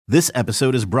This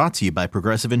episode is brought to you by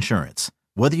Progressive Insurance.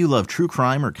 Whether you love true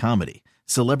crime or comedy,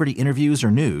 celebrity interviews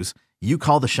or news, you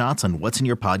call the shots on what's in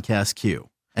your podcast queue.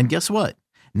 And guess what?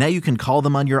 Now you can call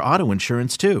them on your auto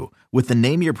insurance too with the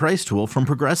Name Your Price tool from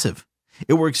Progressive.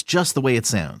 It works just the way it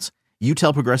sounds. You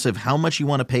tell Progressive how much you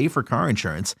want to pay for car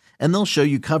insurance, and they'll show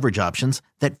you coverage options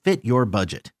that fit your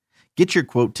budget. Get your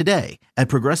quote today at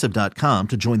Progressive.com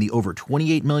to join the over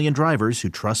 28 million drivers who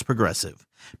trust Progressive.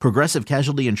 Progressive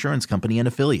Casualty Insurance Company and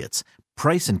Affiliates.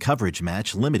 Price and coverage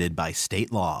match limited by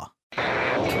state law.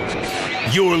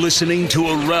 You're listening to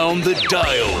Around the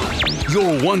Dial,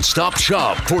 your one-stop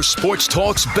shop for sports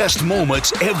talk's best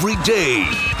moments every day.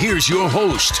 Here's your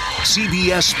host,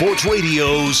 CBS Sports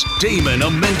Radio's Damon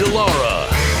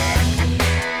Amendolara.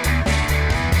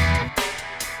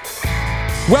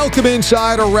 Welcome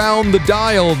inside Around the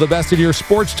Dial, the best in your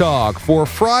sports talk for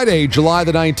Friday, July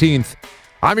the 19th.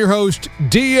 I'm your host,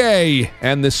 DA,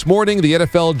 and this morning the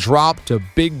NFL dropped a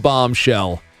big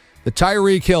bombshell. The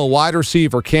Tyreek Hill wide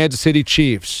receiver, Kansas City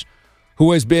Chiefs,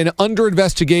 who has been under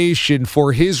investigation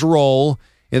for his role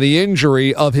in the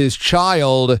injury of his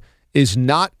child, is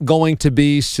not going to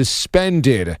be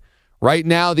suspended. Right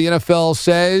now, the NFL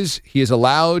says he is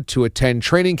allowed to attend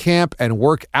training camp and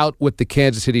work out with the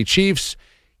Kansas City Chiefs.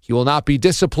 He will not be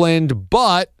disciplined,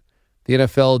 but the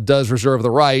NFL does reserve the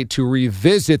right to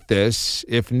revisit this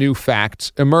if new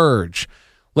facts emerge.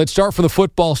 Let's start from the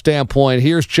football standpoint.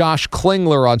 Here's Josh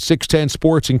Klingler on 610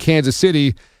 Sports in Kansas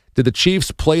City. Did the Chiefs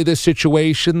play this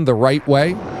situation the right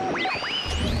way?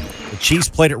 The Chiefs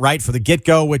played it right for the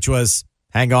get-go, which was,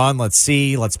 hang on, let's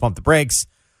see, let's pump the brakes.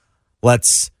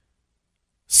 Let's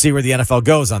see where the NFL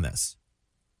goes on this.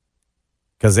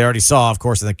 Because they already saw, of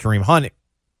course, in the Kareem Hunt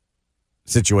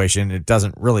situation, it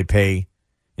doesn't really pay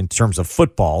in terms of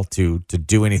football to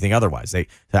do anything otherwise.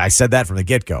 I said that from the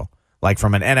get-go. Like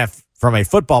from a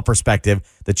football perspective,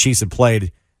 the Chiefs had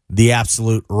played the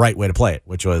absolute right way to play it,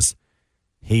 which was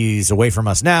he's away from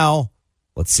us now.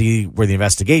 Let's see where the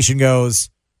investigation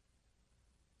goes,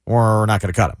 or we're not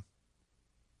going to cut him.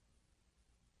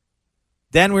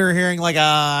 Then we were hearing like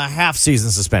a half-season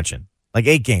suspension, like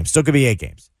 8 games. Still could be 8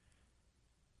 games.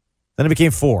 Then it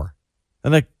became 4.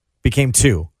 Then it became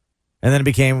 2. And then it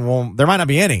became, well, there might not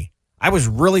be any. I was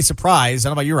really surprised. I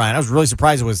don't know about you, Ryan. I was really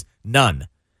surprised it was none.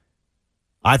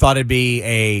 I thought it'd be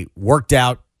a worked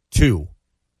out 2.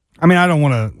 I mean, I don't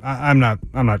want to. I'm not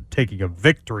taking a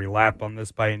victory lap on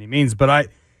this by any means, but I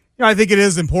think it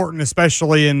is important,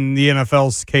 especially in the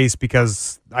NFL's case,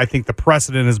 because I think the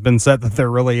precedent has been set that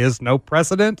there really is no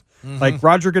precedent. Mm-hmm. Like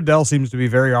Roger Goodell seems to be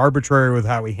very arbitrary with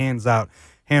how he hands out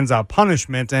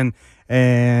punishment,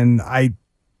 and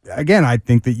I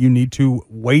think that you need to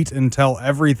wait until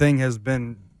everything has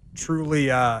been truly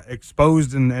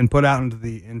exposed and put out into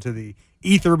the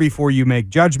ether before you make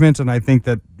judgment. And I think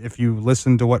that if you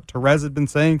listen to what Terez had been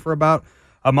saying for about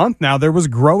a month now, there was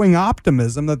growing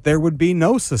optimism that there would be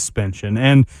no suspension.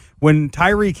 And when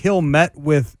Tyreek Hill met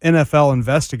with NFL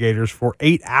investigators for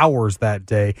 8 hours that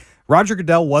day, Roger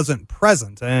Goodell wasn't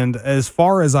present. And as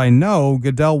far as I know,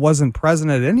 Goodell wasn't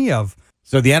present at any of.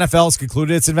 So the NFL's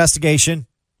concluded its investigation.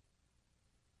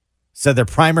 Said their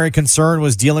primary concern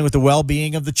was dealing with the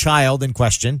well-being of the child in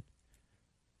question.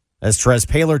 As Terez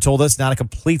Paylor told us, not a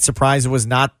complete surprise it was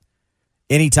not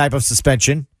any type of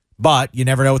suspension, but you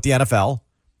never know with the NFL,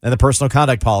 and the personal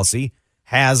conduct policy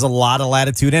has a lot of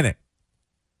latitude in it.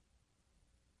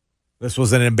 This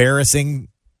was an embarrassing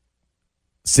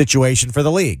situation for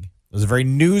the league. It was a very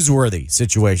newsworthy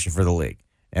situation for the league.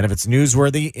 And if it's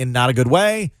newsworthy in not a good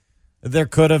way, there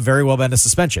could have very well been a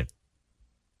suspension.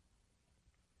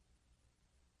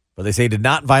 But they say he did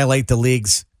not violate the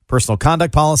league's personal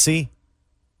conduct policy.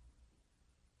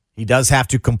 He does have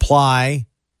to comply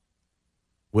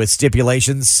with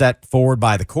stipulations set forward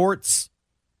by the courts,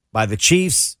 by the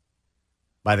Chiefs,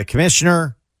 by the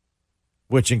commissioner,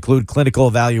 which include clinical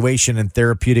evaluation and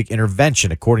therapeutic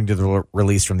intervention, according to the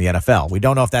release from the NFL. We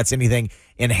don't know if that's anything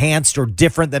enhanced or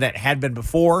different than it had been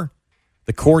before.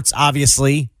 The courts,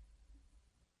 obviously,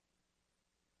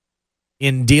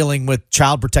 in dealing with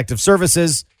Child Protective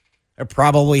Services, have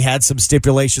probably had some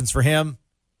stipulations for him.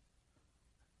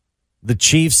 The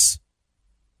Chiefs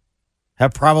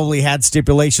have probably had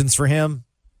stipulations for him.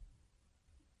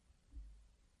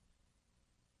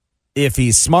 If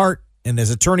he's smart and his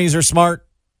attorneys are smart,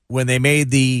 when they made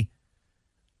the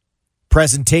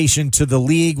presentation to the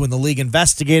league, when the league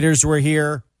investigators were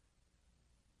here,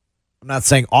 I'm not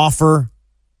saying offer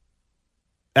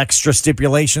extra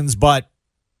stipulations, but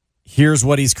here's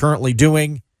what he's currently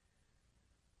doing.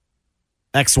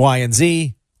 X, Y, and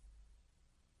Z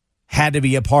had to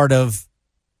be a part of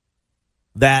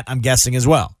that, I'm guessing, as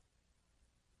well.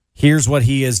 here's what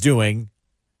he is doing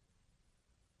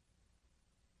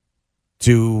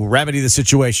to remedy the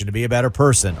situation, to be a better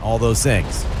person, all those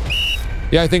things.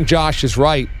 Yeah, I think Josh is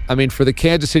right. I mean, for the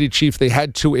Kansas City Chiefs, they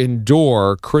had to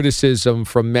endure criticism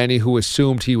from many who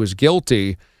assumed he was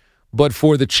guilty. But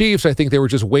for the Chiefs, I think they were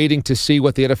just waiting to see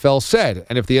what the NFL said.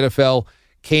 And if the NFL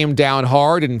came down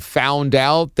hard and found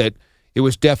out that it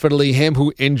was definitely him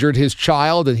who injured his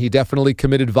child and he definitely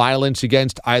committed violence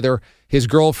against either his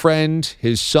girlfriend,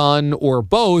 his son, or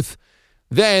both,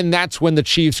 then that's when the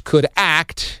Chiefs could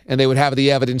act and they would have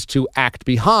the evidence to act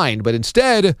behind. But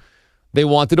instead, they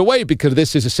wanted to wait because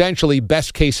this is essentially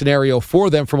best case scenario for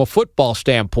them from a football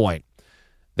standpoint.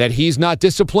 That he's not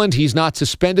disciplined, he's not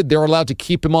suspended, they're allowed to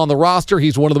keep him on the roster.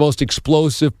 He's one of the most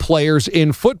explosive players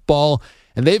in football,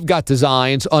 and they've got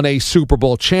designs on a Super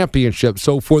Bowl championship.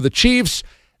 So for the Chiefs,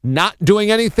 not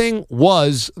doing anything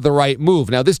was the right move.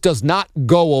 Now, this does not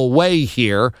go away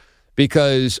here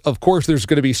because, of course, there's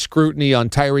going to be scrutiny on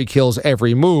Tyreek Hill's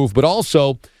every move, but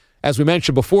also, as we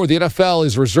mentioned before, the NFL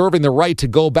is reserving the right to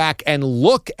go back and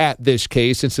look at this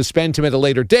case and suspend him at a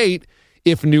later date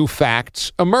if new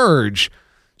facts emerge.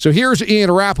 So here's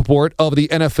Ian Rappaport of the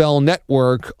NFL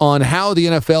Network on how the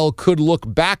NFL could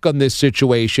look back on this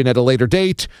situation at a later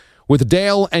date with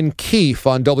Dale and Keefe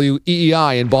on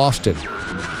WEEI in Boston.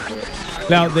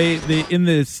 Now, they in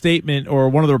the statement, or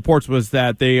one of the reports was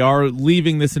that they are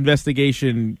leaving this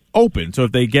investigation open. So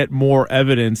if they get more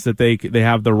evidence, that they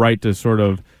have the right to sort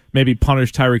of maybe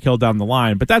punish Tyreek Hill down the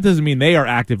line. But that doesn't mean they are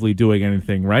actively doing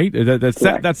anything, right?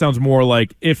 That sounds more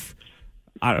like if,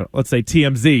 I don't know, let's say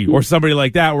TMZ or somebody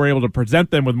like that were able to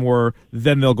present them with more,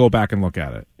 then they'll go back and look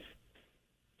at it.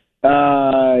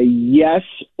 Yes,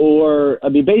 or, I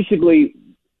mean, basically,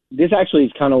 this actually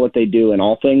is kind of what they do in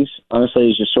all things. Honestly,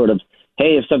 it's just sort of,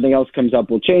 hey, if something else comes up,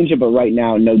 we'll change it, but right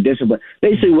now, no discipline.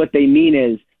 Basically, what they mean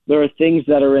is there are things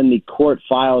that are in the court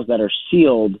files that are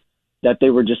sealed that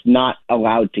they were just not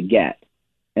allowed to get.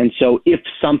 And so if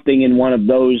something in one of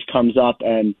those comes up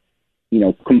and,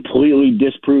 completely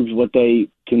disproves what they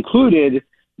concluded,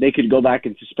 they could go back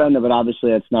and suspend them. But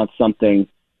obviously that's not something,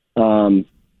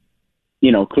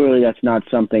 clearly that's not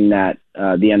something that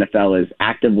the NFL is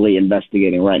actively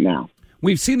investigating right now.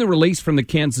 We've seen the release from the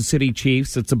Kansas City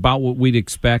Chiefs. It's about what we'd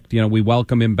expect. We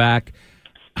welcome him back.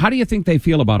 How do you think they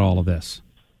feel about all of this?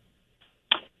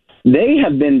 They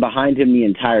have been behind him the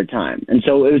entire time. And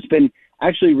so it's been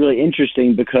actually really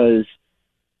interesting because,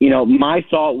 my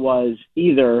thought was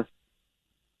either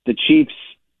the Chiefs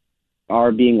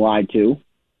are being lied to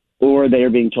or they are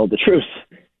being told the truth.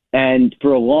 And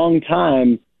for a long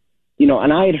time,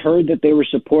 and I had heard that they were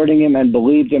supporting him and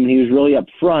believed him, and he was really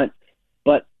upfront,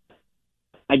 but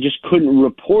I just couldn't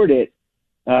report it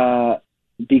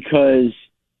because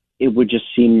it would just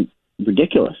seem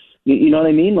ridiculous. You know what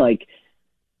I mean? Like,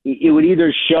 it would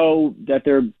either show that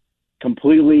they're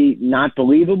completely not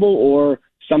believable or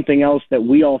something else that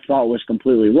we all thought was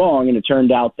completely wrong, and it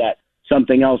turned out that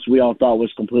something else we all thought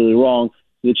was completely wrong.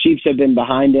 The Chiefs have been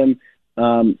behind him.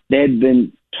 There had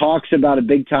been talks about a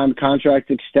big-time contract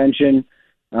extension.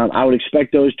 I would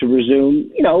expect those to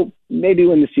resume, maybe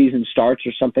when the season starts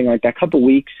or something like that, a couple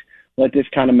weeks, let this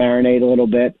kind of marinate a little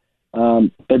bit.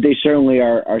 But they certainly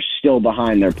are still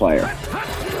behind their player.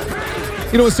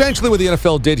 Essentially what the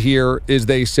NFL did here is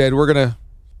they said, we're gonna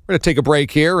take a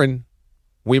break here and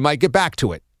we might get back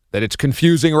to it. That it's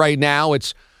confusing right now.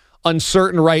 It's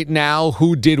uncertain right now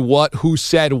who did what, who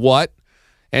said what.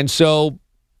 And so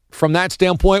from that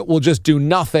standpoint, we'll just do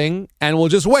nothing and we'll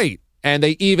just wait. And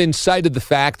they even cited the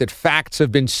fact that facts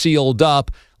have been sealed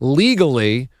up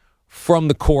legally from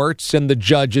the courts and the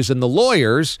judges and the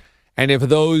lawyers. And if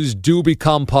those do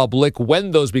become public,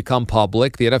 when those become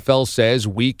public, the NFL says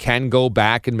we can go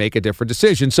back and make a different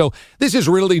decision. So this is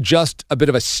really just a bit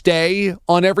of a stay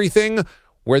on everything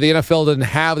where the NFL doesn't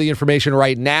have the information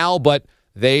right now, but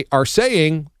they are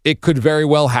saying it could very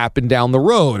well happen down the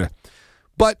road.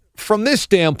 But from this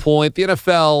standpoint, the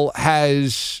NFL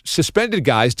has suspended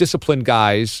guys, disciplined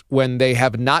guys, when they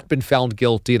have not been found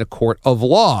guilty in a court of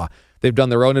law. They've done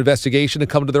their own investigation and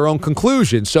come to their own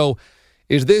conclusion. So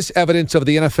is this evidence of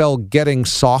the NFL getting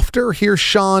softer? Here's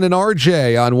Sean and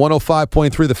RJ on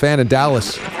 105.3 The Fan in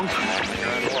Dallas.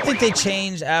 I think they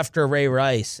changed after Ray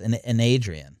Rice and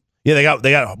Adrian. Yeah,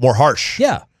 they got more harsh.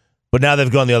 Yeah. But now they've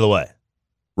gone the other way.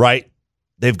 Right?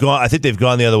 I think they've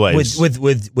gone the other way.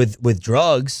 With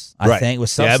drugs, I think,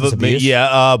 with substance abuse.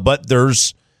 But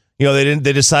there's,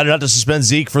 they decided not to suspend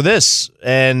Zeke for this.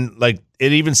 And like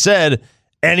it even said,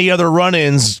 any other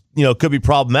run-ins, could be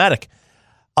problematic.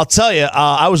 I'll tell you,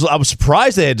 I was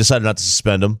surprised they had decided not to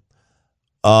suspend him.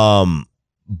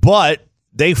 But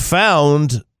they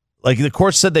found Like the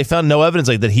court said they found no evidence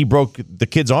like that he broke the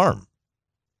kid's arm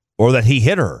or that he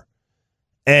hit her.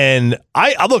 And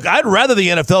I'd rather the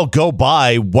NFL go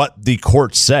by what the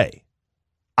courts say.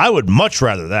 I would much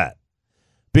rather that.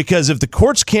 Because if the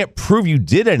courts can't prove you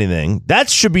did anything, that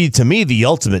should be, to me, the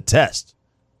ultimate test.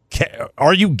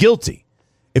 Are you guilty?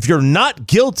 If you're not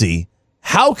guilty,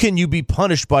 how can you be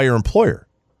punished by your employer?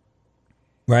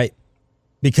 Right.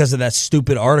 Because of that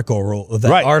stupid article rule.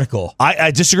 Article.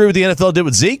 I disagree with the NFL did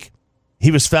with Zeke. He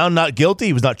was found not guilty.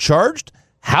 He was not charged.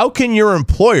 How can your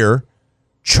employer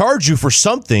charge you for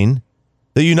something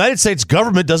the United States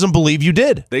government doesn't believe you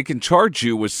did? They can charge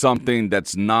you with something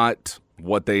that's not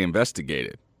what they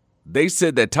investigated. They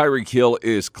said that Tyreek Hill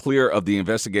is clear of the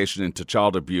investigation into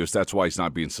child abuse. That's why he's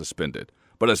not being suspended.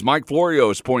 But as Mike Florio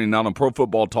is pointing out on Pro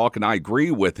Football Talk, and I agree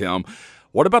with him,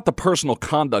 what about the personal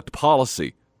conduct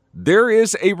policy? There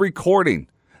is a recording.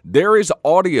 There is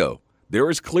audio. There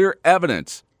is clear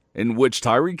evidence in which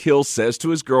Tyreek Hill says to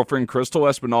his girlfriend, Crystal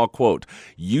Espinal, quote,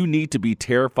 "You need to be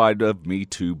terrified of me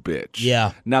too, bitch."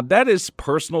 Yeah. Now, that is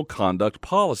personal conduct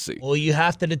policy. Well, you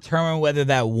have to determine whether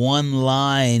that one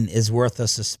line is worth a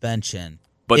suspension.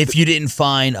 But if you didn't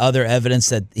find other evidence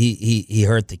that he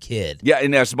hurt the kid. Yeah,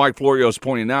 and as Mike Florio is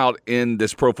pointing out in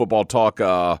this Pro Football Talk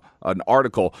an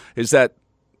article, is that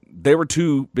they were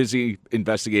too busy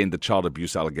investigating the child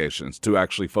abuse allegations to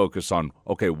actually focus on,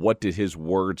 okay, what did his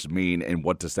words mean and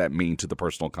what does that mean to the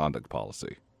personal conduct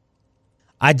policy?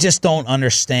 I just don't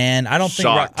understand. I don't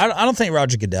think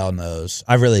Roger Goodell knows.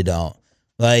 I really don't.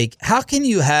 Like, how can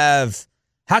you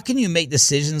make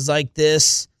decisions like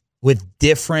this with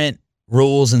different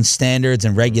rules and standards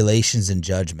and regulations and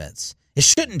judgments? It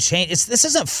shouldn't change.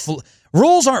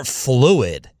 Rules aren't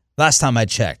fluid. Last time I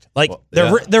checked,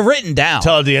 they're written down.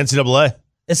 Tell the NCAA.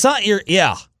 It's not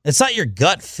your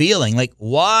gut feeling. Like,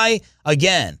 why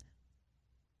again?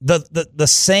 The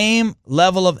same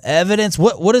level of evidence.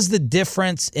 What is the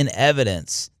difference in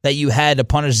evidence that you had to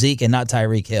punish Zeke and not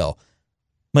Tyreek Hill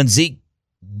when Zeke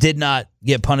did not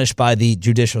get punished by the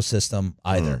judicial system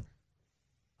either?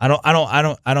 I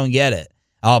don't get it.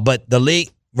 But the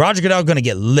league. Roger Goodell is going to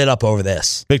get lit up over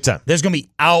this. Big time. There's going to be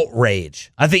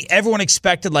outrage. I think everyone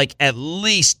expected at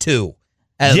least two.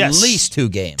 At least 2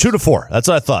 games. 2 to 4. That's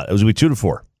what I thought. It was going to be 2 to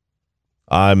 4.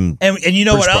 And you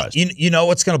know what else? You know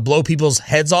what's going to blow people's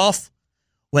heads off?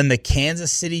 When the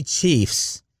Kansas City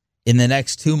Chiefs in the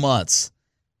next 2 months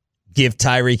give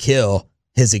Tyreek Hill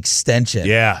his extension.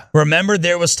 Yeah. Remember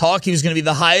there was talk he was going to be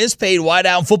the highest paid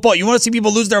wideout in football. You want to see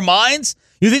people lose their minds?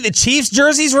 You think the Chiefs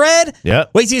jersey's red? Yeah.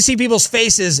 Wait till you see people's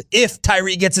faces if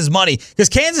Tyreek gets his money. Because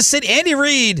Kansas City, Andy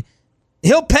Reid,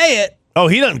 he'll pay it. Oh,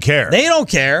 he doesn't care. They don't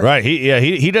care. Right.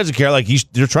 He doesn't care. Like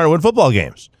they're trying to win football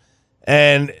games.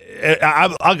 And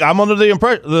I'm under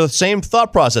the same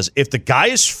thought process. If the guy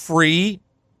is free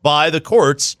by the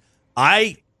courts,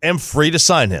 I am free to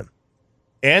sign him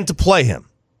and to play him.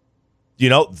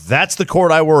 That's the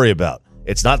court I worry about.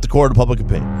 It's not the court of public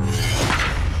opinion.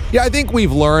 Yeah, I think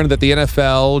we've learned that the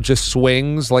NFL just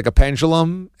swings like a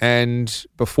pendulum. And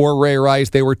before Ray Rice,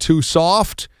 they were too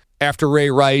soft. After Ray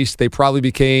Rice, they probably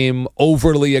became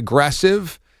overly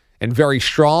aggressive and very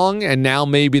strong. And now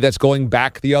maybe that's going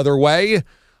back the other way.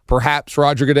 Perhaps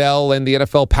Roger Goodell and the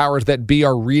NFL powers that be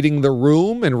are reading the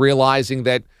room and realizing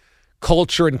that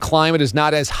culture and climate is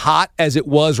not as hot as it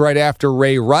was right after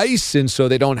Ray Rice, and so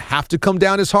they don't have to come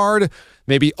down as hard.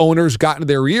 Maybe owners got into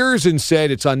their ears and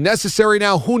said it's unnecessary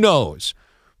now. Who knows?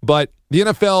 But the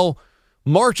NFL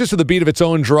marches to the beat of its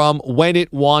own drum when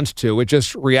it wants to. It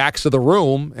just reacts to the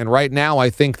room, and right now I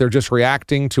think they're just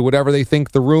reacting to whatever they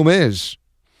think the room is.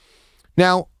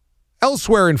 Now,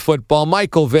 elsewhere in football,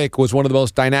 Michael Vick was one of the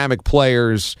most dynamic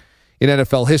players in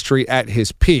NFL history at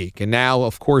his peak. And now,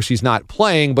 of course, he's not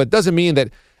playing, but doesn't mean that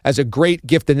as a great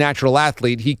gifted natural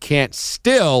athlete, he can't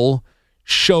still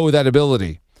show that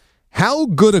ability. How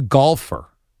good a golfer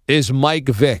is Mike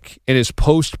Vick in his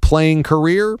post-playing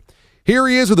career? Here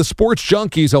he is with the Sports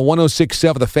Junkies on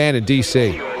 106.7 The Fan in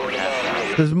D.C.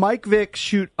 Does Mike Vick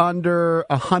shoot under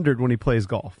 100 when he plays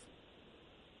golf?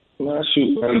 Well, I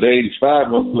shoot under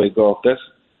 85 when I play golf. That's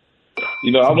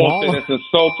I won't say that's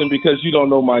insulting because you don't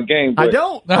know my game. But I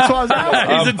don't. That's what I was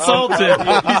asking. He's insulted.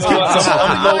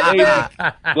 I'm low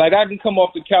 80. Like, I can come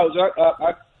off the couch.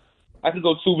 I can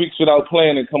go 2 weeks without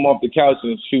playing and come off the couch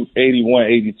and shoot 81,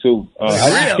 82. I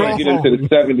just can't get into the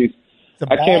 70s.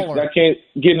 I can't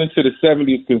get into the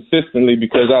 70s consistently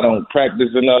because I don't practice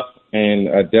enough and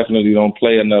I definitely don't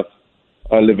play enough.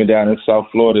 Living down in South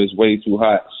Florida is way too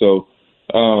hot. So,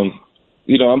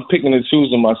 I'm picking and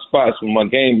choosing my spots when my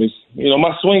game is,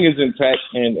 my swing is intact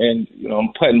and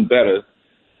I'm putting better.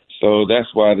 So that's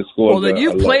why the score. Well, then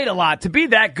you've played a lot. To be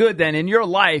that good, then, in your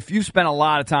life, you've spent a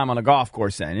lot of time on a golf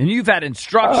course, then. And you've had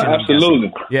instruction.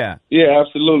 Absolutely. Yeah. Yeah,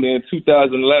 absolutely. In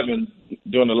 2011,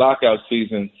 during the lockout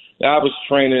season, I was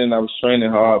training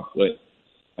hard, but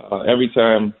every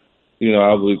time,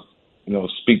 I would,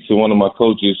 speak to one of my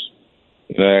coaches,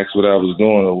 ask what I was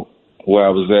doing or where I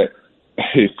was at.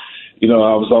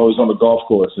 I was always on the golf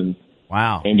course, and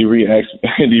wow. Andy Reid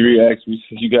asked me,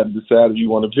 you got to decide if you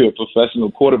want to be a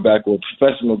professional quarterback or a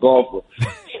professional golfer.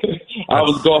 I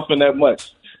was golfing that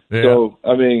much. Yeah. So,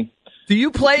 do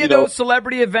you play in those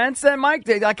celebrity events then, Mike?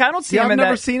 Like, I don't see him I've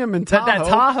never seen him in Tahoe. That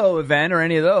Tahoe event or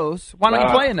any of those. Why don't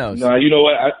you play in those? No, you know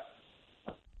what?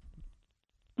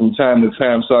 From time to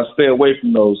time, so I stay away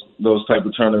from those type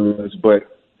of tournaments.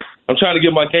 But I'm trying to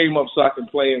get my game up so I can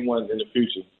play in one in the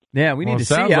future. Yeah, we need to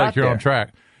see you sounds like out you're there. on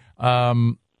track.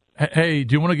 Hey,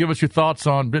 do you want to give us your thoughts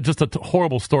on just a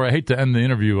horrible story? I hate to end the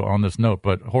interview on this note,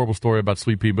 but horrible story about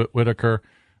Sweet Pea Whitaker,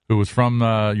 who was from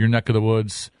your neck of the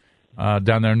woods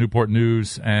down there in Newport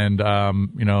News, and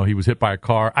he was hit by a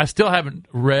car. I still haven't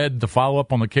read the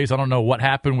follow-up on the case. I don't know what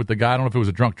happened with the guy. I don't know if it was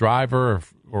a drunk driver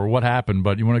or what happened,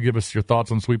 but you want to give us your thoughts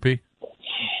on Sweet Pea?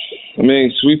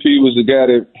 Sweet Pea was the guy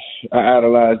that I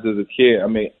idolized as a kid.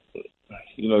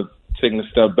 Taking a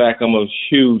step back, I'm a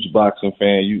huge boxing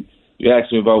fan. You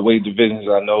ask me about weight divisions,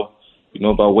 I know.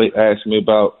 About weight, ask me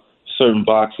about certain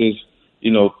boxes,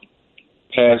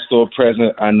 past or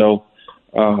present, I know.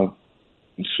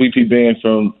 Sweet Pea being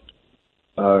from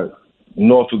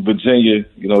Norfolk, Virginia,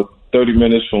 30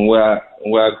 minutes from where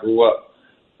I grew up,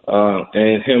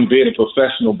 and him being a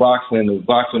professional boxer, and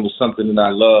boxing was something that I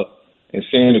loved, and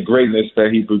seeing the greatness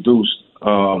that he produced,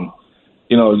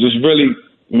 just really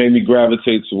made me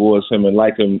gravitate towards him and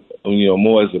like him,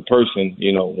 more as a person,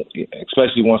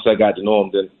 especially once I got to know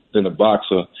him than a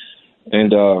boxer.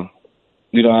 And,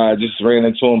 I just ran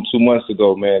into him 2 months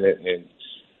ago, man, and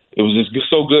it was just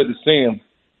so good to see him.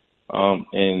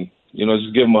 And,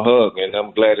 just give him a hug. And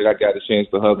I'm glad that I got a chance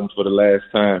to hug him for the last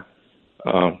time.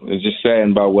 It's just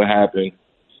saddened about what happened.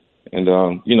 And,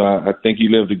 I think he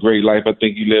lived a great life. I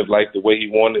think he lived life the way he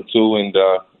wanted to. And,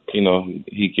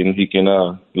 he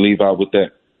can leave out with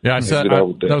that. Yeah,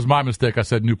 that was my mistake. I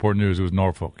said Newport News. It was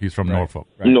Norfolk. He's from Norfolk.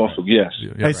 Right. Norfolk, yes.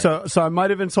 Yeah, hey, so I might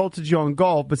have insulted you on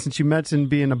golf, but since you mentioned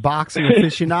being a boxing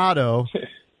aficionado,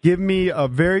 give me a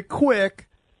very quick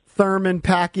Thurman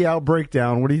Pacquiao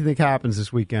breakdown. What do you think happens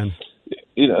this weekend?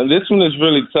 This one is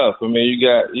really tough.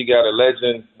 You got a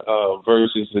legend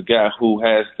versus a guy who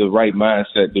has the right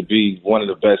mindset to be one of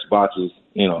the best boxers,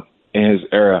 in his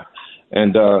era.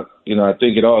 And I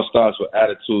think it all starts with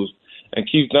attitudes. And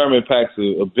Keith Thurman packs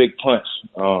a big punch.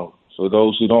 For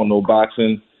those who don't know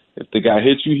boxing, if the guy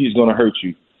hits you, he's going to hurt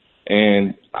you.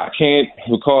 And I can't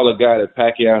recall a guy that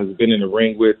Pacquiao has been in the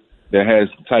ring with that has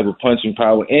the type of punching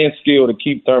power and skill that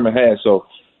Keith Thurman has. So,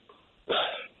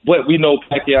 but we know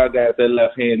Pacquiao got that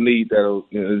left hand lead that'll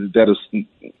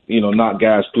knock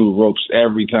guys through the ropes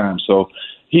every time. So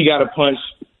he got a punch.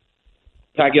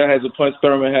 Pacquiao has a punch.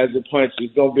 Thurman has a punch.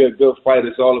 It's going to be a good fight.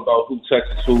 It's all about who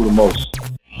touches who the most.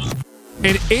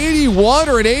 An 81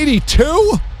 or an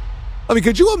 82?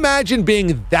 Could you imagine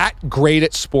being that great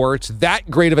at sports, that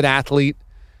great of an athlete,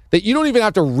 that you don't even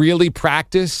have to really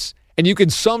practice, and you can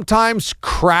sometimes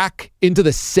crack into the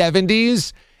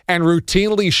 70s and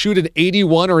routinely shoot an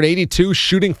 81 or an 82,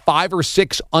 shooting 5 or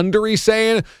 6 under, he's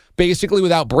saying, basically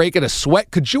without breaking a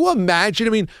sweat? Could you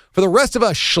imagine? For the rest of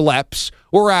us schleps,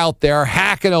 we're out there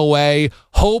hacking away,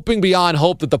 hoping beyond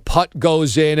hope that the putt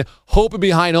goes in, hoping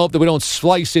behind hope that we don't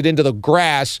slice it into the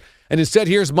grass. And instead,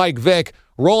 here's Mike Vick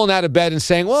rolling out of bed and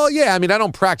saying, well, yeah, I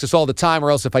don't practice all the time, or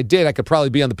else if I did, I could probably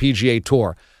be on the PGA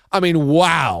Tour.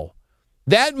 Wow.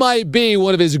 That might be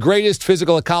one of his greatest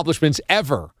physical accomplishments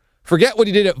ever. Forget what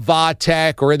he did at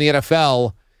Va-Tech or in the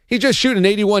NFL. He's just shooting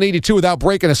 81, 82 without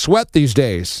breaking a sweat these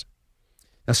days.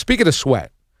 Now, speaking of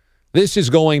sweat, this is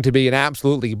going to be an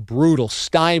absolutely brutal,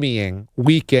 stymieing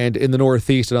weekend in the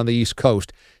Northeast and on the East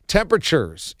Coast.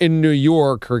 Temperatures in New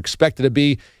York are expected to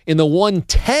be in the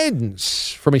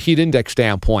 110s from a heat index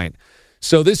standpoint.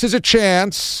 So this is a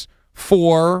chance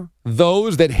for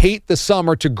those that hate the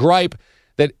summer to gripe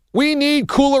that we need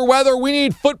cooler weather, we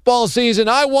need football season,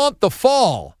 I want the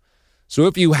fall. So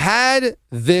if you had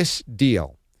this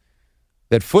deal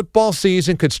that football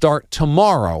season could start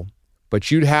tomorrow, but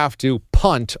you'd have to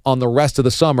punt on the rest of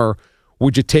the summer,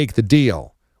 would you take the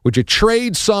deal? Would you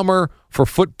trade summer for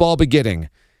football beginning?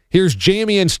 Here's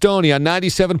Jamie and Stoney on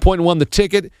 97.1 The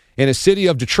Ticket in a city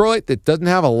of Detroit that doesn't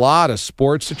have a lot of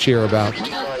sports to cheer about.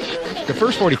 The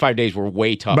first 45 days were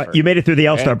way tougher. But you made it through the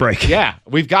All-Star And, break. Yeah,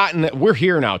 we're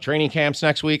here now. Training camps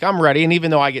next week. I'm ready. And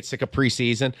even though I get sick of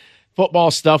preseason,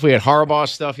 football stuff, we had Harbaugh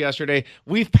stuff yesterday.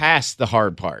 We've passed the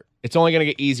hard part. It's only going to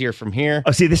get easier from here.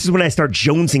 Oh, see, this is when I start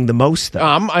jonesing the most, though.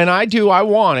 And I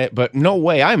want it, but no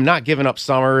way. I'm not giving up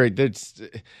summer. It's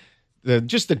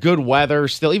just the good weather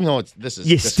still, even though this is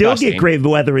You disgusting. still get great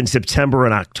weather in September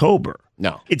and October.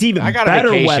 No. It's even I got a better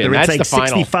vacation. weather. It's That's like the final.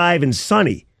 65 and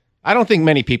sunny. I don't think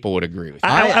many people would agree with you.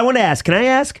 I want to ask. Can I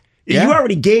ask? Yeah. You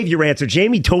already gave your answer.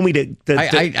 Jamie told me to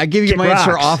I give you kick my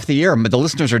answer rocks. off the air, but the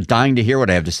listeners are dying to hear what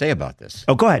I have to say about this.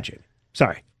 Oh, go ahead, Jamie.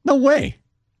 Sorry. No way.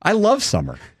 I love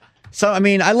summer. So, I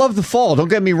mean, I love the fall. Don't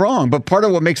get me wrong. But part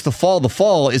of what makes the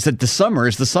fall is that the summer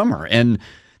is the summer. And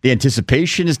the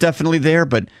anticipation is definitely there.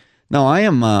 But no, I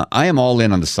am all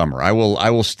in on the summer. I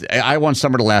want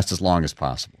summer to last as long as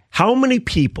possible. How many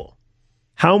people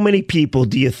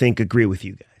do you think agree with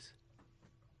you guys?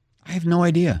 I have no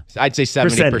idea. I'd say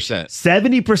 70%.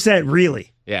 70%,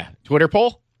 really? Yeah. Twitter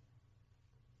poll?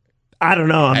 I don't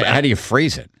know. How do you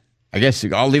phrase it? I guess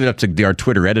I'll leave it up to our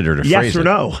Twitter editor to phrase it. Yes or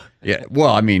no? Yeah.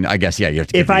 Well, I mean, I guess, yeah. You have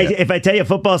to If I tell you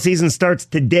football season starts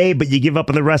today, but you give up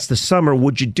on the rest of the summer,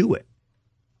 would you do it?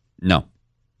 No.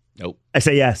 Nope. I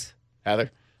say yes.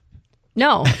 Heather?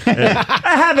 No.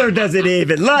 Heather doesn't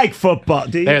even like football.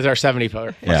 Do you? There's our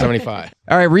 75. Yeah. 75.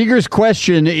 All right, Rieger's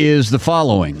question is the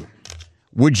following.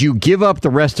 Would you give up the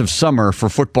rest of summer for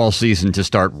football season to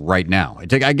start right now? I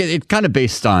get it's kind of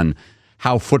based on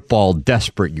how football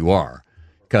desperate you are.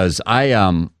 Because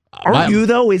Aren't you,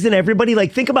 though? Isn't everybody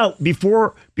like, think about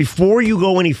before you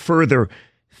go any further,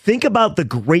 think about the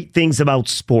great things about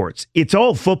sports. It's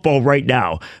all football right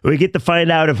now. We get to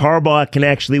find out if Harbaugh can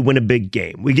actually win a big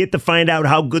game. We get to find out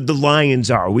how good the Lions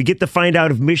are. We get to find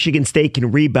out if Michigan State can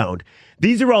rebound.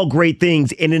 These are all great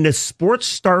things. And in a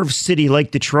sports-starved city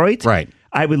like Detroit, right,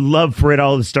 I would love for it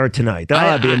all to start tonight.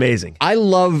 That would be amazing. I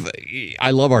love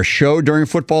our show during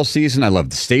football season. I love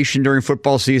the station during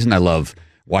football season. I love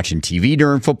watching TV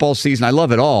during football season. I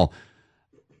love it all.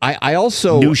 I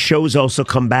also... New shows also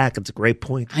come back. It's a great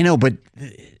point. I know, but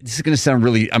this is going to sound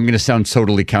I'm going to sound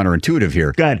totally counterintuitive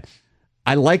here. Go ahead.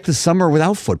 I like the summer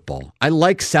without football. I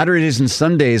like Saturdays and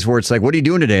Sundays where it's like, what are you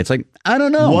doing today? It's like, I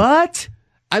don't know. What?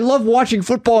 I love watching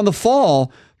football in the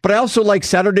fall, but I also like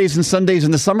Saturdays and Sundays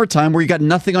in the summertime where you got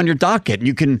nothing on your docket and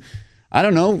you can, I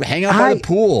don't know, hang out by the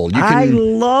pool. I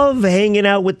love hanging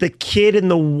out with the kid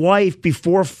and the wife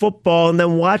before football and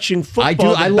then watching football. I do.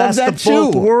 I love that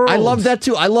too. I love that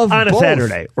too. I love on both. a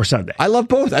Saturday or Sunday. I love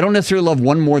both. I don't necessarily love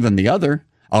one more than the other.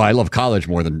 Oh, I love college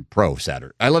more than pro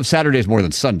Saturday. I love Saturdays more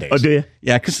than Sundays. Oh, do you?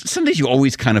 Yeah, because Sundays you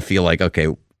always kind of feel like, okay,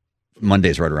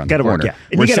 Monday's right around the Gotta corner. work, yeah.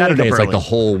 And Where you gotta wake Saturday up it's like early. the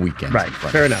whole weekend. Right.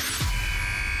 Fair enough.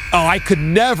 Oh, I could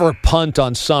never punt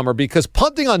on summer because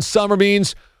punting on summer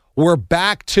means we're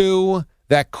back to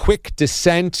that quick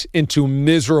descent into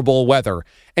miserable weather.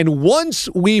 And once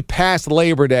we pass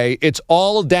Labor Day, it's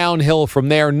all downhill from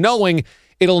there, knowing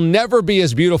it'll never be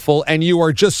as beautiful and you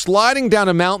are just sliding down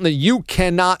a mountain that you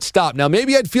cannot stop. Now,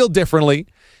 maybe I'd feel differently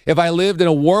if I lived in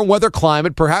a warm weather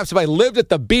climate. Perhaps if I lived at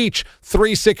the beach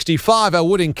 365, I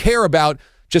wouldn't care about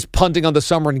just punting on the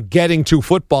summer and getting to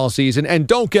football season. And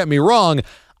don't get me wrong,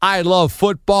 I love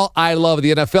football, I love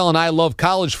the NFL, and I love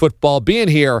college football being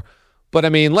here. But, I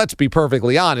mean, let's be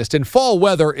perfectly honest. And fall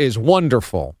weather is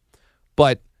wonderful.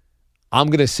 But I'm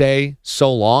going to say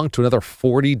so long to another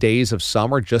 40 days of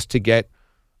summer just to get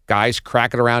guys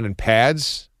cracking around in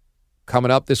pads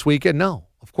coming up this weekend? No,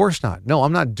 of course not. No,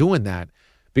 I'm not doing that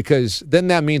because then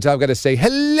that means I've got to say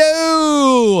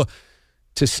hello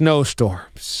to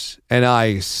snowstorms and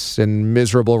ice and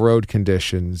miserable road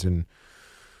conditions and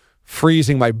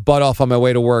freezing my butt off on my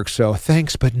way to work. So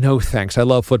thanks, but no thanks. I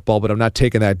love football, but I'm not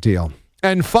taking that deal.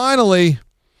 And finally,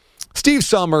 Steve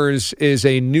Summers is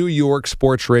a New York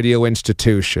sports radio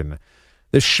institution.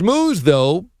 The Schmooze,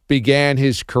 though, began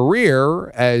his career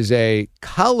as a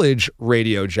college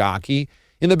radio jockey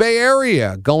in the Bay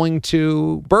Area, going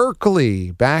to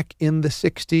Berkeley back in the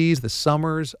 60s, the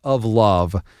summers of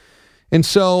love. And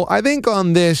so I think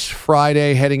on this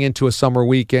Friday, heading into a summer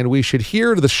weekend, we should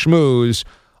hear the Schmooze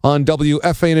on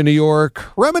WFAN in New York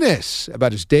reminisce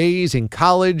about his days in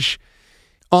college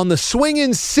on the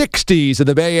swinging 60s of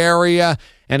the Bay Area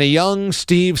and a young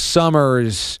Steve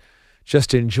Summers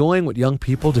just enjoying what young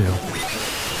people do.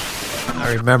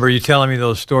 I remember you telling me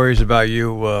those stories about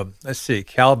you, let's see,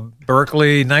 Cal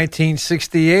Berkeley,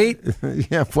 1968?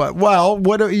 Yeah, well,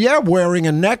 wearing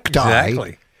a necktie.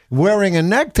 Exactly. Wearing a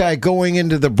necktie going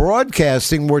into the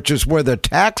broadcasting, which is where the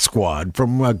tax squad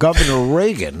from Governor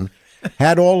Reagan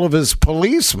had all of his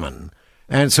policemen.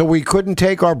 And so we couldn't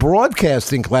take our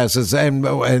broadcasting classes, and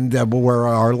where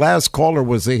our last caller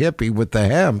was a hippie with the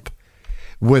hemp,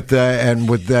 with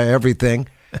everything.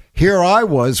 Here I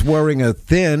was wearing a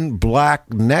thin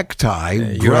black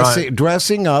necktie,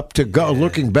 dressing up to go,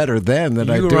 looking better then than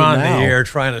I do now. You were on the air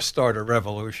trying to start a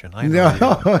revolution. I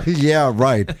know. Yeah,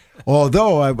 right.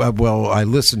 Although I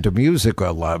listened to music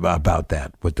a lot about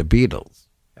that with the Beatles.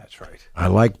 That's right. I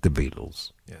liked the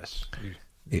Beatles. Yes,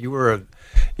 you were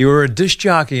a disc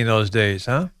jockey in those days,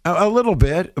 huh? A little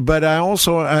bit, but I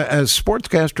also as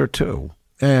sportscaster too.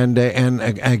 And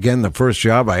again, the first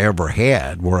job I ever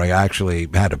had, where I actually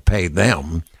had to pay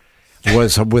them,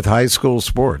 was with high school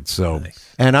sports. So,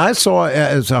 nice. And I saw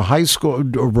as a high school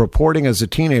reporting as a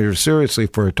teenager, seriously,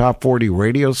 for a top 40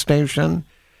 radio station.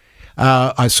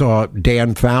 I saw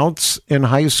Dan Fouts in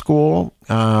high school.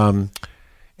 Dan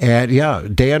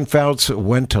Fouts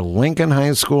went to Lincoln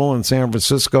High School in San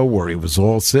Francisco, where he was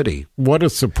all city. What a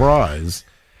surprise!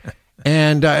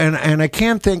 And I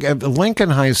can't think of Lincoln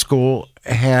High School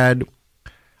had.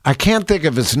 I can't think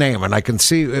of his name, and I can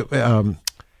see. The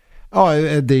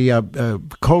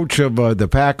coach of the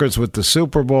Packers with the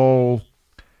Super Bowl.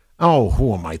 Oh,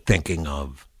 who am I thinking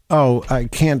of? Oh, I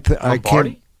can't. Lombardi? I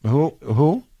can't.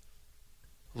 Who?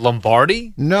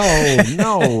 Lombardi? No.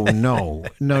 Oh no.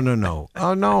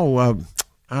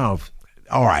 All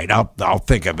right. I'll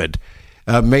think of it.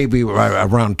 Maybe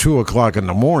around 2:00 in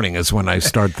the morning is when I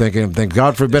start thinking of things.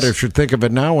 God forbid I should think of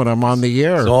it now when I'm on the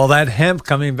air. It's all that hemp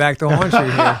coming back to haunt you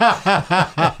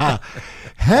here.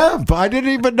 Hemp? I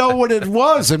didn't even know what it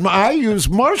was, and I use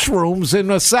mushrooms in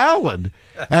a salad.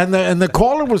 And the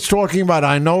caller was talking about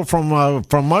I know from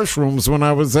mushrooms when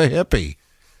I was a hippie.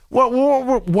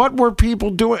 What were people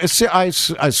doing? See, I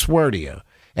swear to you.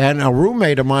 And a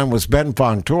roommate of mine was Ben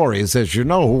Fontoris, as you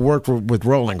know, who worked with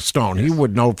Rolling Stone. He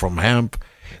would know from hemp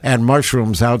and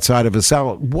mushrooms outside of a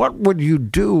salad. What would you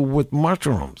do with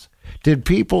mushrooms? Did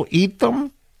people eat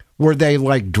them? Were they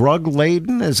like drug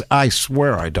laden? I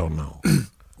swear I don't know.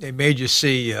 They made you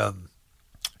see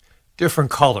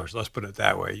different colors. Let's put it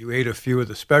that way. You ate a few of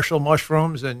the special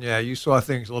mushrooms, and you saw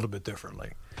things a little bit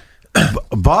differently.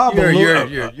 Bob, you're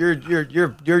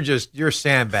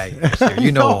sandbagging us here.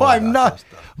 You know, no, I'm not.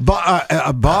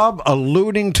 Bob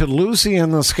alluding to Lucy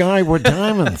in the Sky with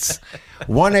Diamonds.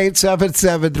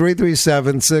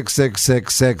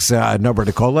 1-877-337-6666 number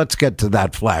to call. Let's get to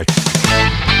that flash.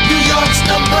 New York's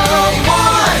 #1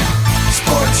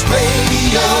 sports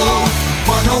radio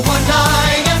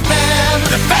 101.9 FM.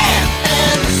 The Fan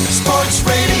and Sports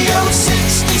Radio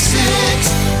 66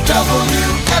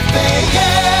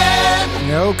 WFAN.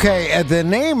 Okay, the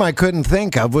name I couldn't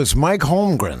think of was Mike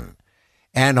Holmgren.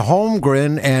 And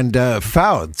Holmgren and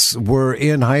Fouts were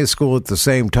in high school at the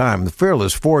same time. The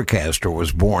Fearless Forecaster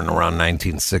was born around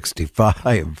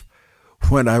 1965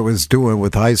 when I was doing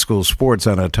with high school sports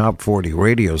on a top 40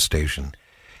 radio station.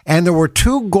 And there were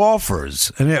two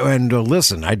golfers. And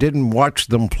listen, I didn't watch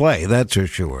them play, that's for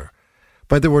sure.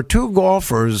 But there were two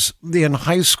golfers in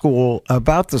high school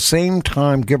about the same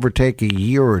time, give or take a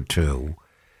year or two,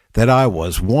 that I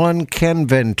was. One, Ken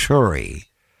Venturi,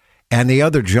 and the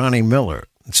other, Johnny Miller.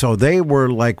 So they were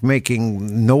like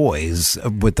making noise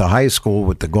with the high school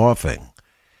with the golfing.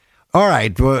 All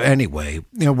right, well, anyway,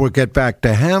 we'll get back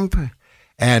to hemp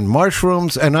and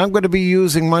mushrooms, and I'm going to be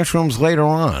using mushrooms later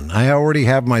on. I already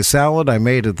have my salad. I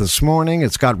made it this morning.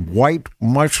 It's got white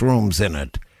mushrooms in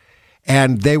it,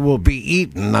 and they will be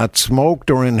eaten, not smoked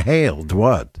or inhaled.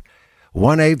 What?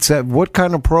 1-877. What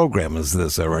kind of program is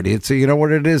this already? You know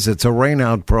what it is? It's a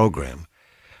rain-out program.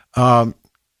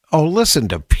 Listen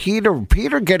to Peter.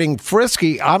 Peter getting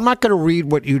frisky. I'm not going to read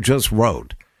what you just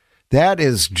wrote. That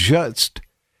is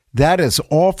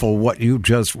awful what you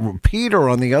just wrote. Peter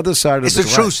on the other side of it's the the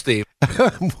truth, Steve.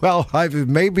 Well, it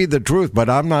may be the truth, but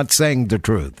I'm not saying the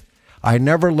truth. I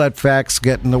never let facts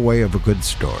get in the way of a good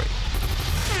story.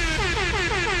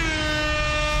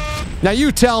 Now,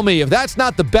 you tell me, if that's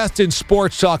not the best in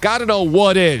sports talk, I don't know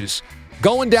what is.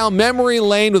 Going down memory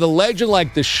lane with a legend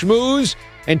like the Schmooze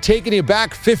and taking you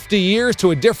back 50 years to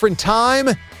a different time?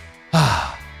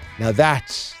 Now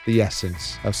that's the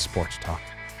essence of sports talk.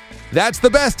 That's the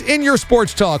best in your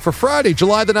sports talk for Friday,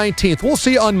 July the 19th. We'll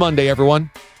see you on Monday, everyone.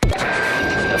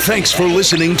 Thanks for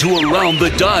listening to Around the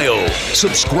Dial.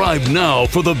 Subscribe now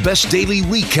for the best daily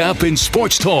recap in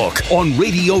sports talk on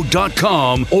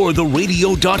radio.com or the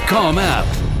radio.com app.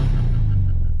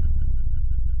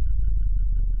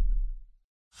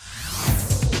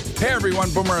 Hey everyone,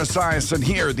 Boomer Esiason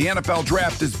here. The NFL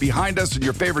draft is behind us and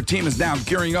your favorite team is now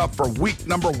gearing up for week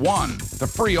number 1. The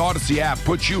free Odyssey app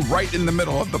puts you right in the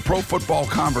middle of the pro football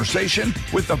conversation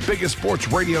with the biggest sports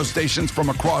radio stations from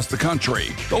across the country.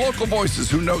 The local voices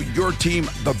who know your team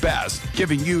the best,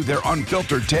 giving you their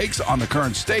unfiltered takes on the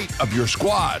current state of your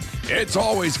squad. It's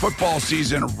always football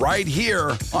season right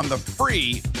here on the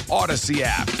free Odyssey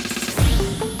app.